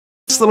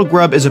little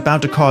grub is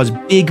about to cause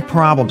big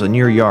problems in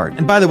your yard.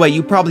 And by the way,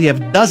 you probably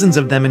have dozens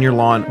of them in your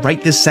lawn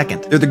right this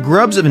second. They're the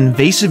grubs of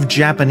invasive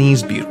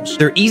Japanese beetles.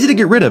 They're easy to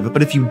get rid of,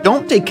 but if you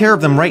don't take care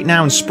of them right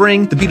now in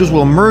spring, the beetles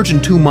will emerge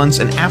in 2 months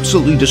and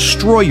absolutely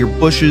destroy your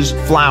bushes,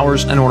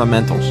 flowers, and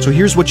ornamentals. So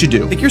here's what you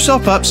do. Pick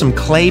yourself up some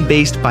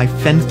clay-based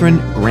bifenthrin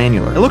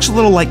granular. It looks a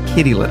little like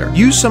kitty litter.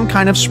 Use some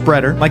kind of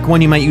spreader, like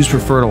one you might use for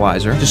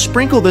fertilizer, to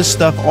sprinkle this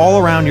stuff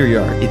all around your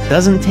yard. It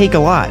doesn't take a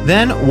lot.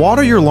 Then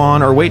water your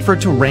lawn or wait for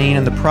it to rain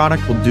and the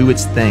product will do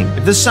its thing.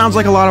 If this sounds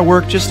like a lot of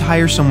work, just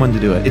hire someone to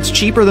do it. It's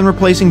cheaper than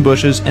replacing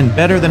bushes and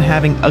better than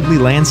having ugly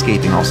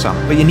landscaping all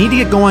summer. But you need to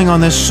get going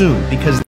on this soon because